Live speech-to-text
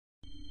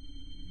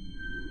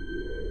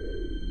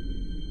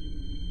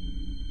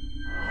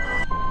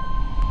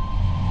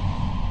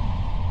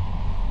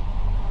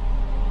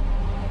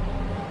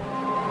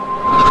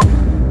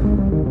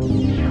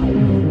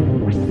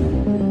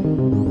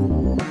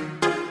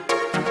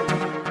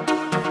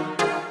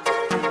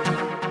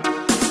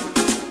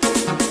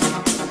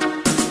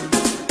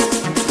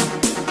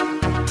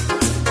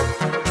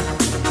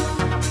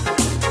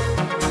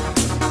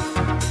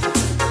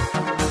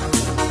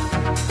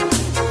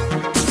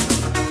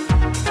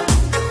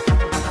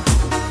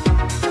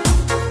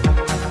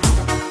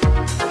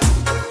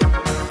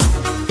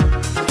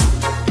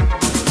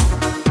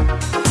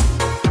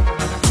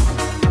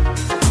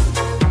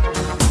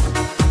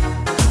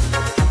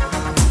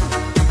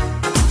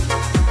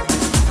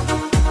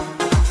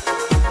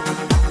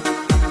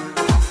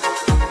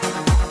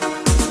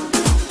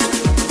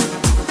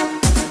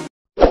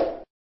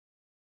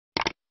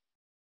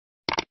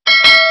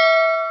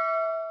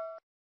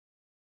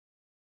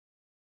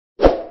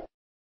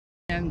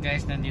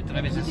guys, nandito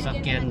kami sa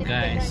sasakyan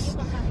guys.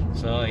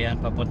 So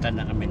ayan, papunta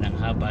na kami ng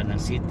Abha ng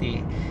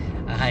city.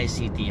 High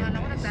city yan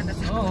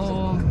guys.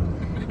 Oo.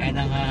 Ayan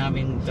ang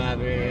aming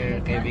driver,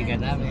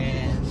 kaibigan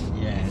namin.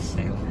 Yes.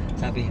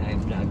 Sabi, hi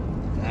vlog.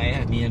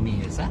 Ay, Mia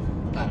sa?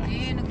 Para.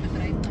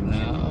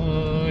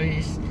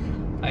 Nice.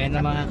 Ayan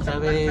na mga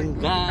kasabing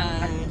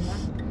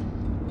guys.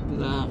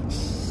 Relax.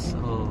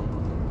 Oh.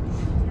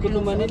 Kulo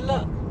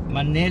Manila.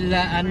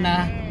 Manila,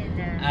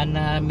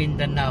 Ana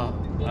Mindanao.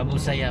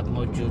 Musayth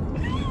Mojud.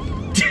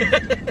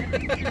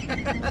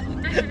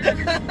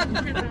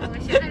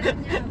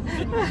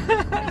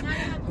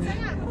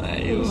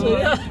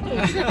 Ayun.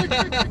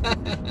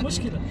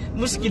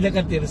 Muskila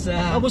ka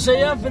tirsa.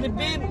 Musayth,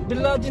 Philippines,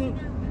 Bin Laden.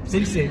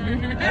 Sing.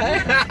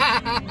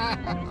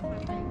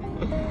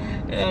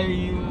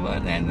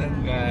 Ayun, ano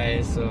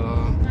guys. So,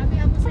 sabi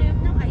Musayth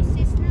na,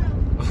 ISIS na.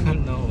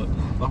 No,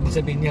 wag mo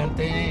sabihin yan,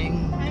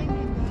 Teng.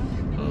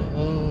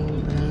 Oo.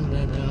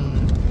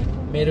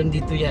 Meron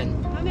dito yan.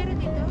 Meron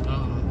dito?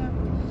 Oo.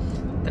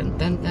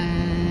 Tan.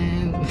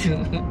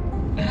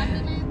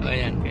 O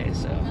yan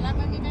guys. So.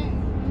 Nalaman nila yun.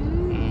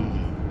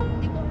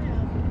 Hindi ko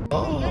alam.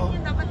 Oo.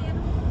 Dapat yan.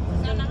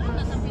 Sana nga,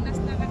 nasa Pinas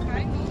na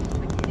kakain.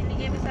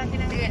 Binibigay mo sa akin.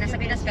 Sige, nasa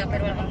Pinas ka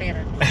pero wala kang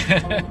pera.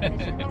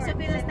 Sa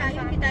Pinas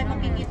tayo, hindi tayo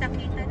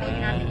makikita-kita. Hindi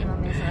natin yung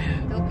mga mensahe.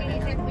 Okay,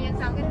 isip mo yan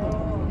sa akin.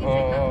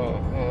 Oo.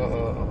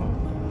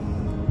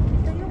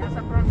 Ito yung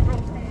nasa front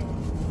row na eh.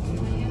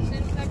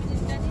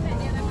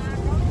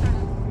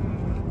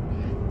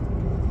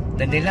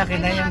 Dandila,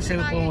 kinayang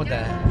cellphone mo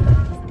da.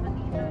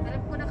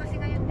 Alam ko na kasi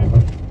ngayon din.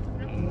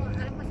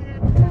 Alam ko sila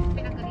sa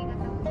pinagalingan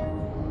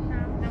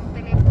ng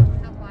telepono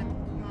na kwan.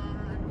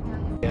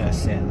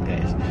 Yes, and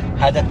guys.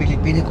 Hada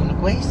Pilipino kung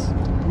nakwais?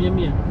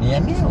 Mia.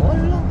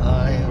 Wala.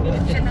 Ay,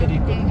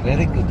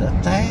 very good that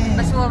time.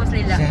 Mas mas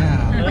lila.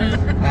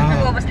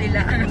 Mas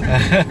lila.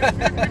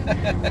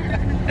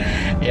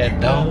 Yan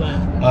daw.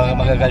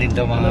 Mga magagaling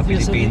daw mga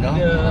Pilipino.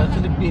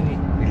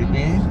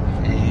 Pilipino?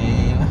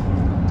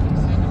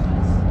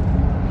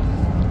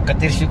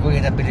 Katirsi ko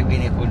yun na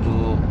Pilipino ko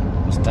do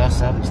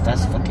Mustasa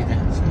pa kita.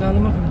 لا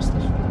ما في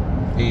مستشفى.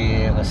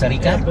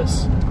 Sarika?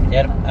 Airbus?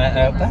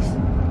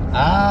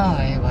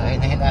 Ay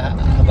na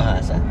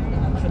bahasa.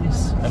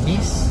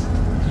 Khamis.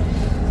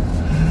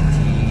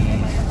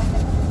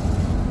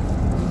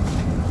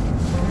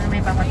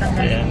 May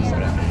papatanggal niya.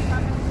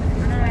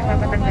 May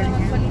papatanggal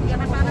niya.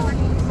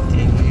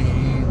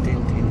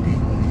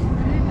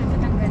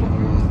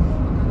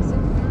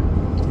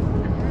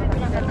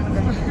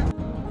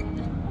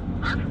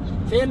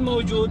 فين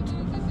موجود؟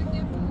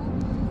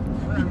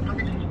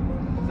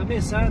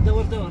 خميس ها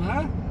دور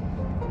ها؟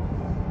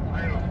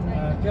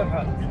 كيف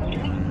حالك؟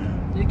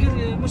 يمكن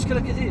مشكلة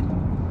كثير.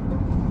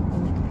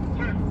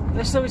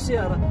 ايش تسوي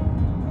السيارة؟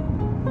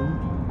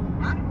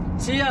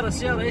 سيارة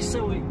ايش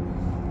تسوي؟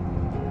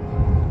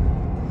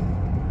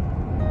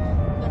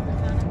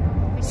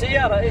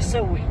 سيارة ايش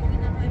تسوي؟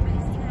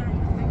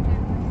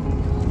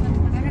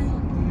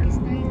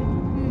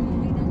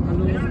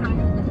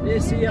 ايه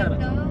سيارة؟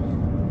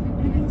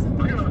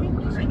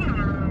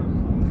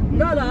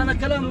 لا انا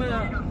كلام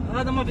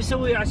هذا ما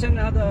بيسوي عشان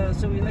هذا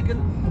اسوي نقل.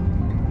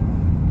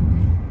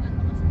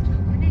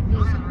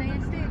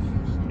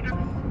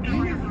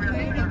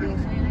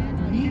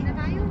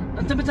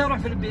 انت متى اروح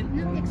فلبين؟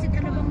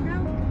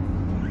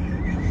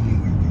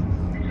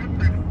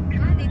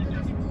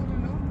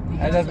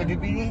 هذا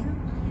فلبيني؟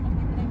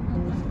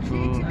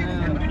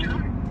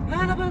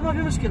 لا ما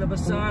في مشكلة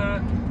بس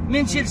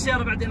مين شيل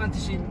السيارة بعدين انت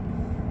شيل.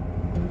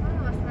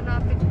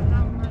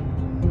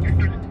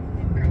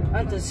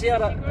 انت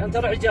السيارة انت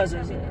روح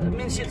اجازة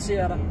مين شيل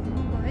السيارة؟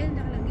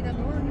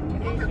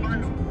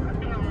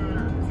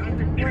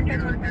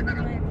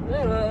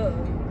 لا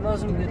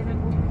لازم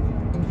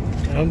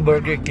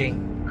Burger King.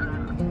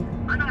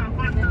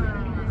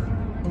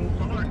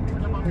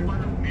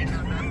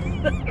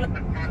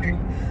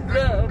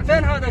 لا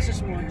فين هذا شو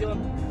اسمه جون؟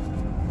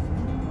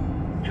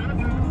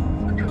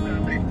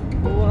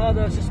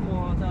 وهذا شو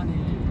اسمه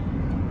ثاني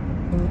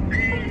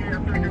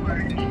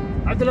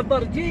عبد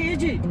الجبار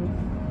يجي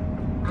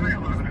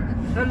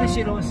خلي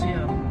يشيلوا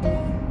السيارة.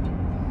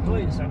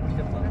 كويس عبد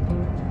الجبار.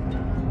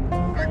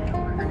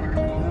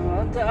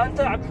 انت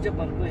عبد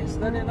الجبار كويس.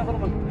 ثاني نفر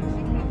ما كويس.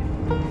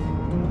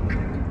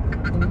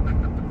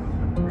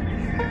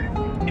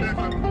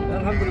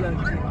 الحمد لله.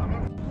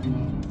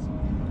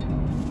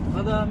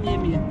 هذا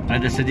 100.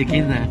 Ada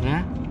sedikit lah, ha?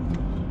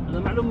 هذا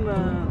معلوم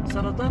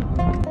سرطان.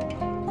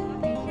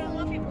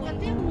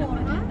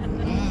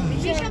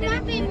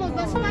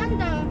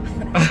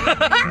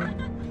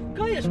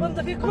 كويس وانت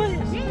في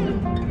كويس.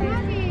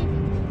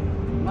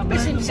 ما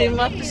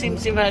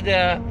بسمسم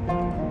هذا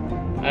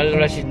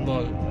الرشيد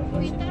مول.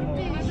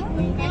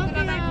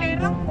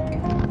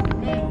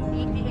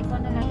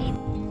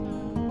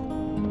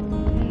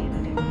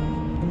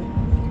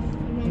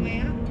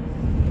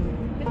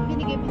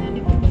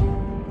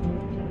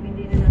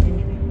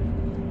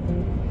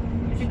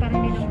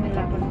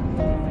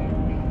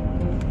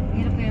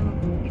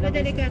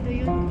 Delikado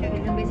yun. Kaya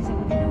ilang beses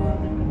ako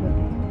tinawagan ko.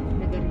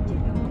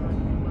 Nag-reject ang mga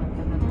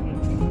bata na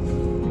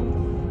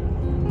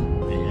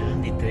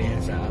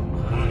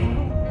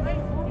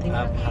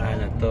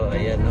to.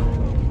 Ayan o.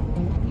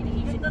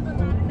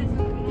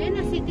 Yan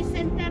na, city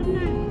center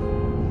na.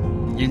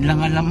 Yun lang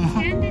alam mo.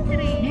 Candy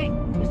tree.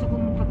 Gusto ko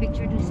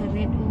magpa-picture dun sa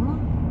red, oh.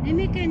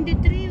 May candy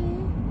tree,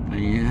 oh.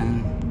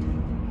 Ayan.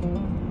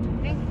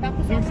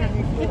 Tapos yan sa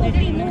red.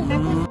 Tree mo.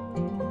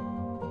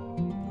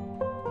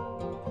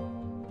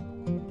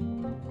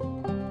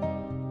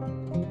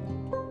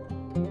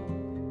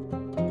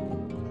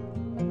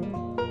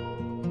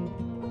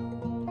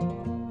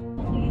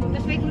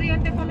 Tapos may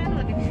kuryente pala, no?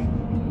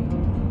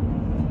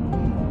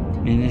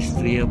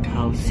 Ministry of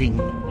Housing.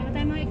 Para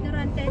tayo mga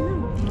ignorante, no?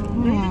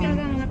 Ganito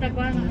talaga mga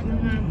tagwa,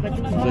 mga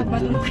badu.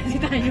 Badu kasi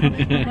tayo.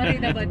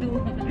 Marina Badu.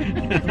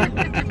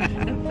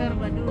 Dr.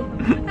 Badu.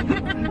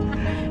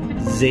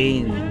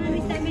 Zane.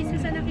 Miss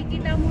sa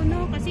nakikita mo,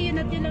 no? Kasi yun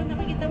at yun lang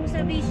nakikita mo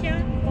sa Bisha.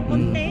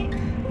 Pupunte.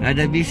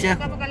 Ada Bisha.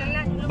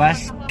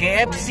 Bus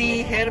KFC,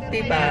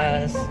 Herpy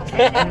Bus.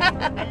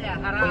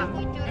 Harap.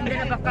 Hindi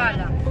na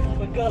bakala.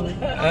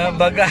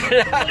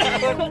 Bagala.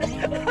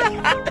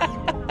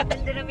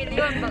 Hindi na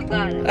milyon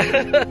bakala.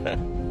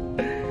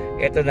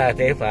 Ito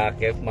natin,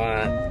 Fakif, Ito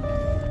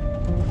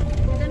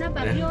na,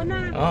 bagyo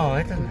na. Oh,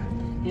 ito na.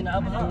 In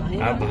Abha.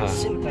 Abha.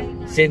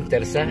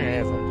 Center sa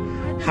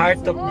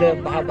heart of the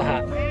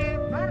Baha.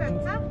 Barat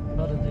sa?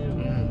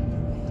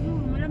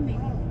 Malamig.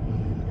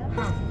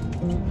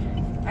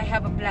 I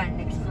have a plan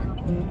next month.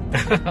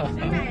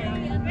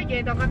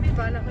 Sige, ito kami.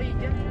 Bala kayo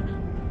dyan.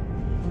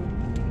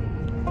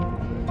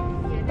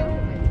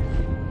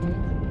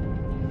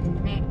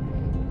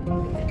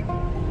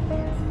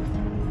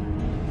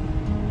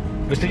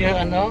 Gusto niyo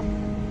ano?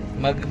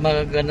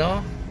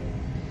 Ano?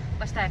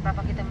 Basta,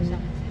 ipapakita mo sa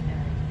akin.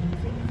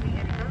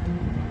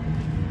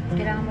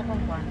 Kailangan mo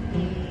kong kuwan.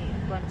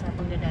 I-kuwan sa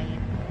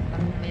pagdadiet.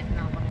 Parang mayat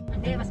na ako.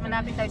 Hindi, mas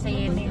malapit tayo sa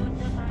Yene.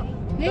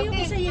 Ngayon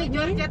ko sa Yene?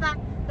 Georgia ta.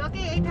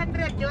 Doki,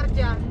 800,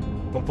 Georgia.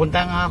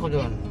 Pupunta nga ako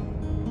doon.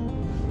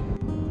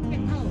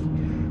 Check out.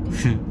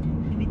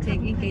 Hindi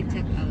check-in kay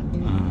check out.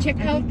 Check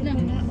out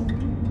lang.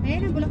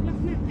 Ayan, bulaklak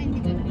na. Ay,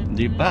 hindi ko na.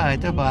 Di pa,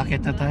 ito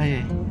bakit na tayo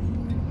eh.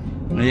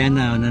 Ayan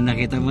na,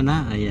 nakita mo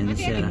na. Ayan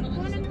siya.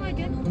 Kuhanan mo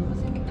dyan.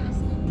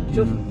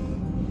 شوف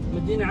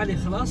مدينة علي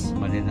خلاص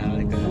مدينة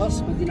علي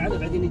خلاص مدينة علي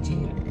بعدين يجي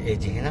هنا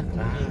يجي هناك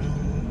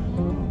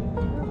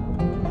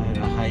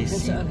هاي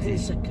سيتي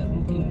يسكر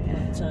ممكن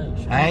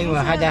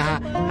ايوه هذا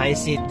هاي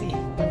سيتي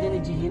بعدين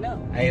يجي هنا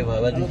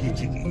ايوه بعدين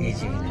يجي هنا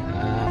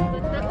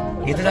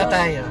dito na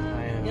tayo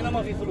هنا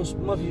ما في فلوس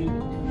ما في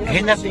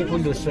هنا في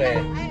فلوس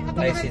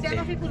هاي سيتي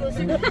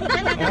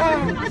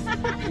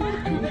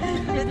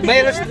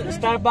mayroon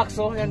Starbucks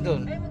oh yan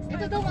doon.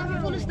 Ito daw, kami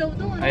pulos daw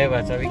doon. Ay ba,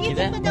 sabi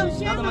kita? Ito pa daw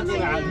siya.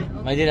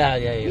 Madila,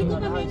 ayaw. Dito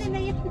kami na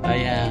yan.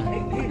 Ayan.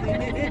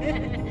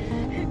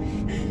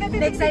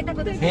 Na-excite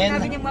ako doon.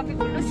 Sabi niyang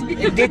mapipulos.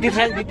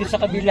 Dito sa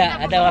kabila.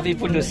 Ada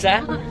mapipulos ha?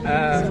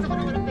 Gusto ko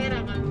naman ng pera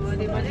ka.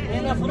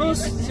 هنا فلوس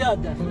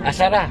زيادة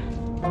Asara.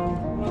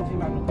 ما في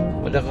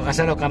معلومة Wala ko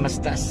kasalo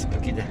kamastas.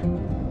 Pagkita.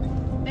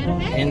 Pero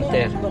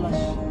Enter. بلاش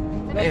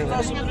Ayun.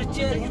 خلاص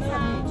الرجال هنا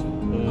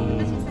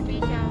kasi sa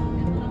Bisha,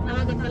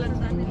 nakagat ka lang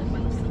sa atin ng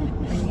palos.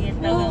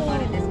 Oo.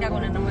 Marites ka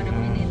kung na naman ang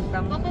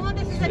minintang.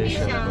 Papunta sa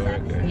Bisha.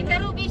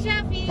 Pero Bisha,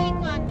 feeling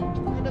one.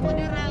 Ano mo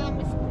nira, mo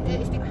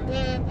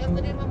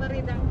nira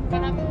mamarida.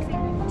 Kanapin si.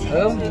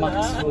 Oh, Max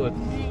Food.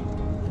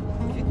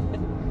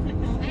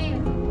 Ay,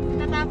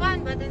 tataban.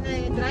 Ba't na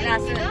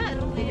drive sila?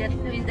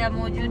 Pinda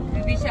mo dyan,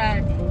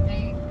 Bisha.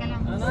 Ay,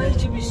 kalang. أنا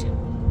يجي بيش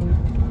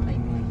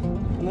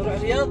أنا أروح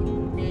الرياض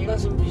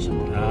لازم بيش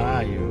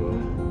Ayun.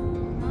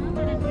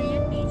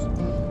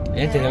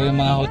 Ayan, tinaw yung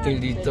mga hotel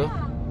dito.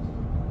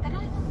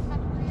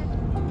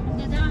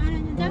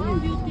 Dadahanan yung daming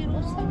beauty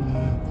rose.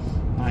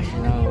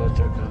 National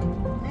water ka.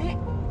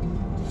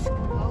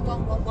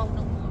 Wow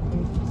ng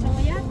sa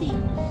Mayati.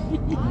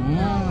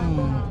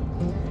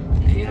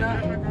 هنا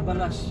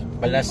بلاش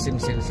Balas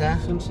simsil sa?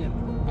 سمسم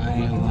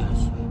Ayun.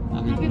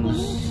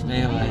 Happiness.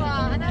 Ayun.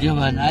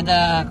 Diyan,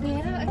 ada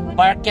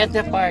park yan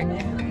sa park.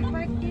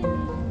 Park din.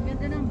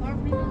 Ganda ng park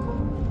nila.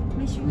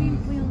 May swimming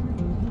pool.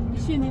 May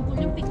swimming pool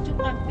yung picture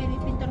ka.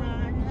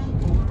 Pinipinturahan lang.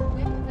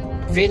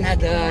 Finn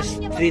had a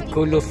street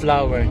kulo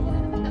flower.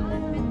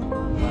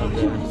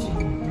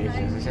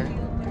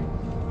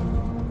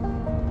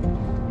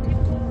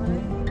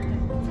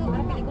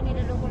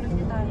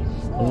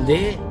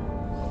 Hindi.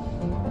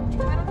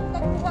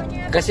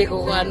 Kasi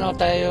kung ano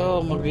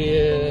tayo,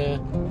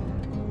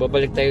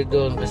 babalik tayo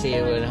doon kasi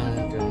wala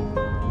na ito.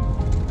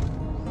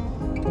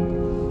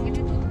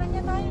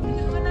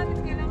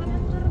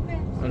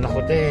 Ano ko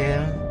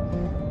tayo?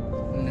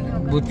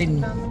 Butin.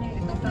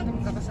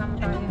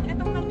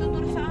 Itong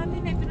nagtuturo sa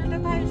atin eh. Pinunta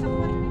tayo sa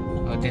kwan.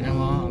 O, tinan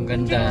mo, ang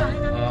ganda.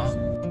 O.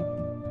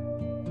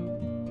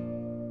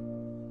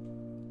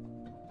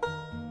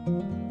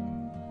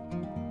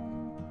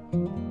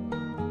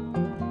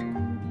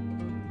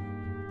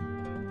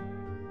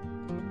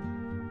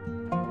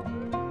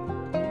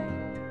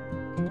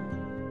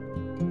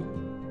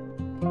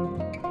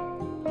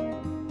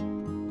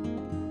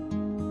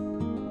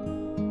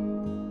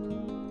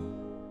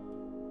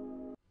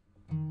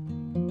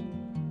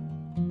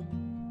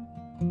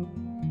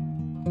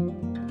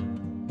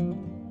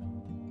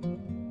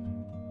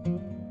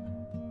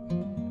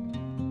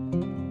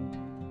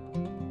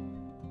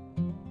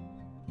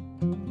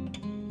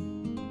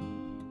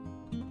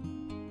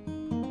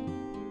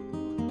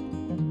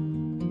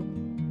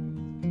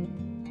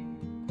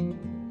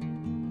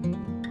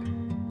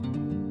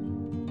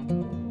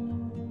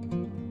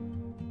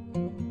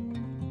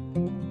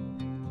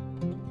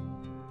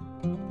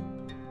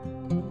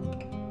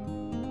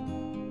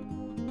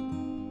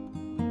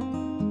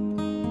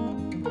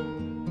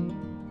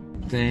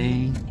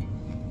 Mountain.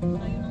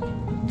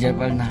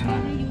 Jabal Nahra.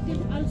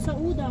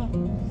 Al-Sauda.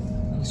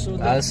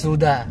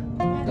 Al-Suda.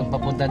 Doon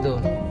papunta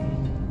doon.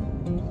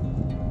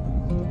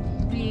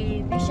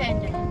 بشأن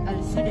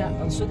السوداء.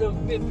 السوداء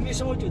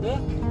ليس موجودة؟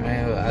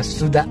 Ayo,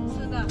 Al-Suda.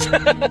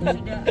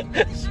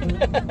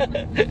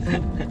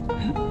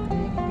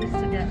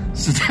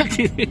 Suda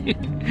kiri.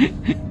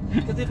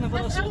 كثير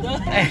نفر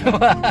السوداء. ايوه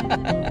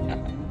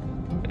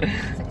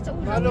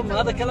معلوم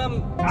هذا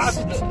كلام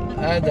عادي.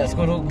 هذا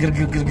اسمه جر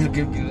جر جر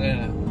جر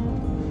جر.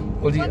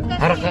 قولي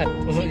حركات.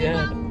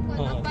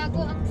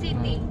 Bago ang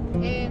city,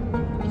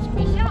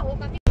 siya o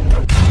kami.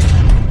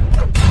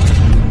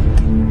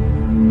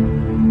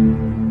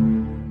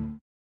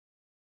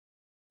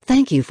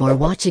 Thank you for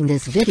watching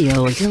this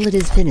video until it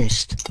is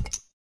finished.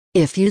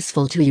 If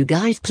useful to you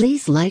guys,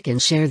 please like and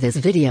share this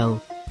video.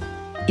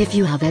 If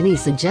you have any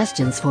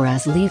suggestions for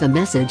us, leave a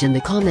message in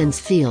the comments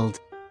field.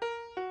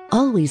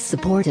 Always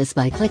support us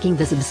by clicking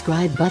the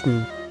subscribe button,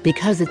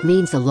 because it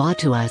means a lot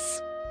to us.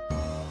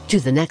 To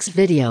the next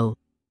video.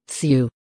 See you.